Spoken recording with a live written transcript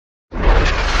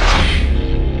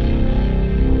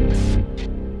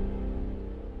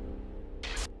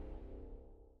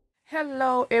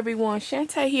Hello everyone,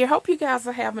 Shanta here. Hope you guys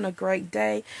are having a great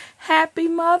day. Happy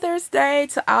Mother's Day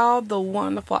to all the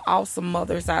wonderful, awesome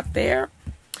mothers out there.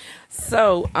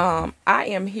 So, I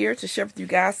am here to share with you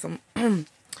guys some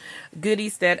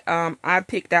goodies that I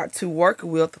picked out to work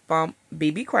with from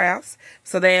Beebeecraft.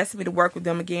 So they asked me to work with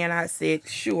them again. I said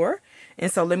sure.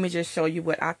 And so let me just show you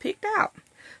what I picked out.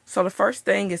 So the first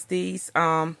thing is these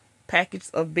packets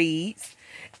of beads.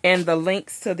 And the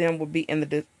links to them will be in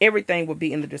the, everything will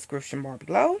be in the description bar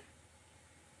below.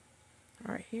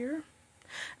 Right here.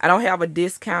 I don't have a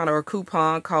discount or a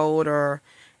coupon code or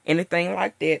anything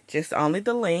like that. Just only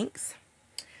the links.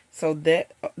 So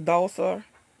that,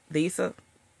 these are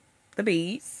the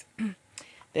beads.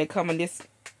 They come in this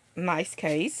nice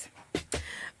case.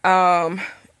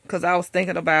 Because I was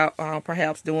thinking about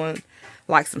perhaps doing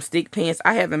like some stick pins.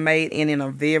 I haven't made any in a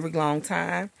very long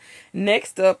time.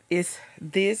 Next up is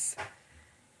this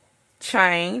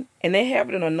chain, and they have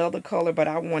it in another color, but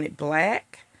I want it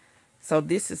black. So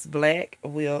this is black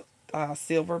with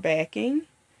silver backing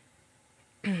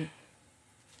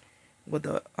with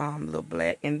a little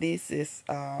black, and this is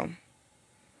right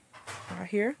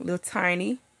here, little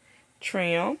tiny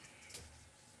trim.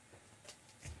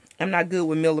 I'm not good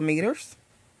with millimeters.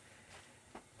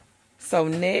 So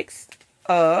next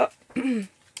up,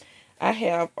 I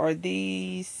have are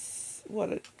these,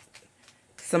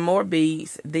 some more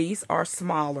beads. These are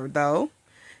smaller though,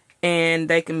 and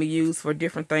they can be used for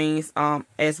different things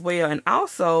as well, and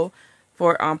also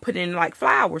for putting in like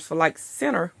flowers, for like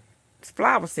flower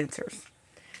centers.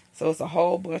 So it's a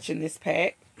whole bunch in this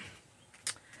pack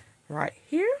right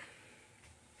here.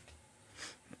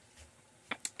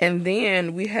 And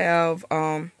then we have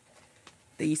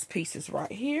these pieces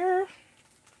right here.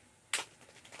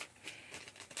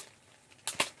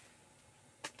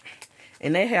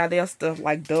 And they have their stuff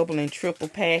like double and triple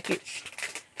packaged.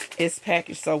 It's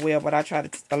packaged so well, but I try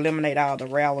to eliminate all the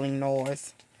rattling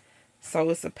noise. So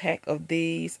it's a pack of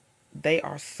these. They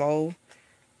are so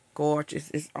gorgeous.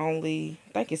 It's only,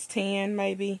 I think it's 10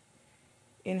 maybe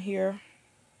in here.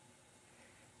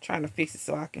 Trying to fix it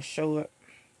so I can show it.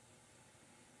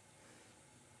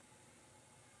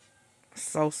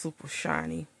 So super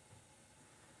shiny.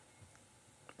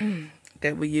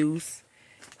 That we use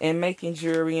in making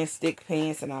jewelry and stick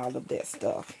pins and all of that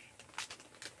stuff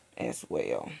as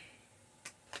well.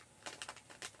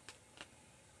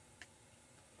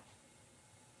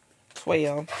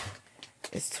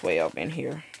 It's 12 in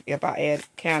here. If I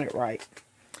count it right.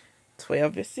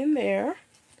 12 is in there.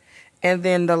 And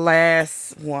then the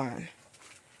last one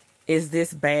is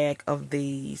this bag of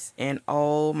these. And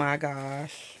oh my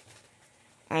gosh,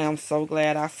 I am so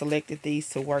glad I selected these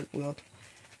to work with.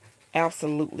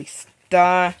 Absolutely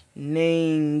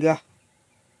stunning.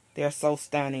 They're so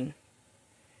stunning.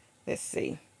 Let's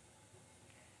see.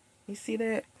 You see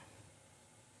that?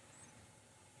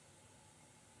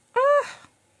 Ah,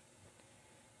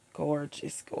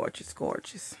 gorgeous, gorgeous,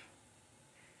 gorgeous.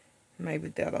 Maybe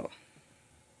that'll.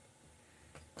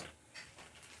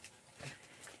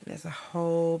 There's a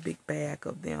whole big bag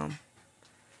of them.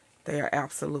 They are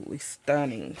absolutely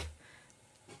stunning.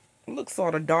 It looks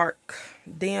sort of dark,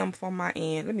 dim from my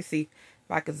end. Let me see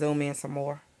if I can zoom in some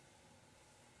more.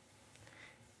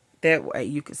 That way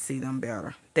you can see them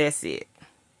better. That's it.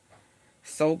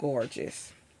 So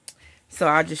gorgeous. So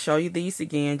I'll just show you these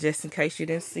again just in case you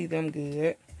didn't see them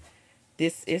good.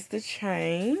 This is the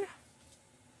chain.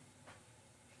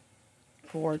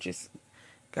 Gorgeous.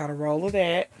 Got a roll of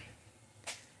that.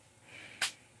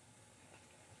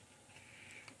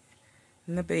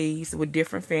 And the beads with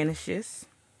different finishes.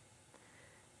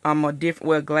 A different,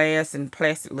 well, glass and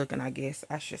plastic looking, I guess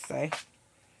I should say.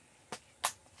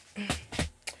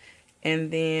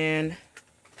 And then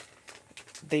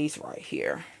these right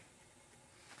here.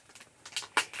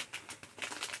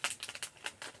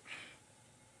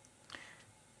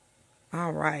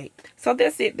 All right. So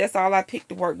that's it. That's all I picked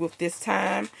to work with this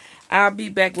time. I'll be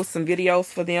back with some videos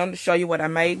for them to show you what I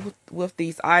made with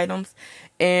these items.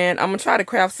 And I'm going to try to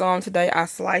craft some today. I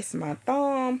sliced my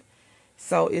thumb.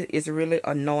 So it is really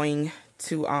annoying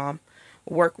to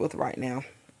work with right now.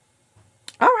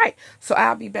 All right. So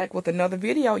I'll be back with another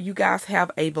video. You guys have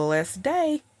a blessed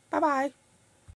day. Bye-bye.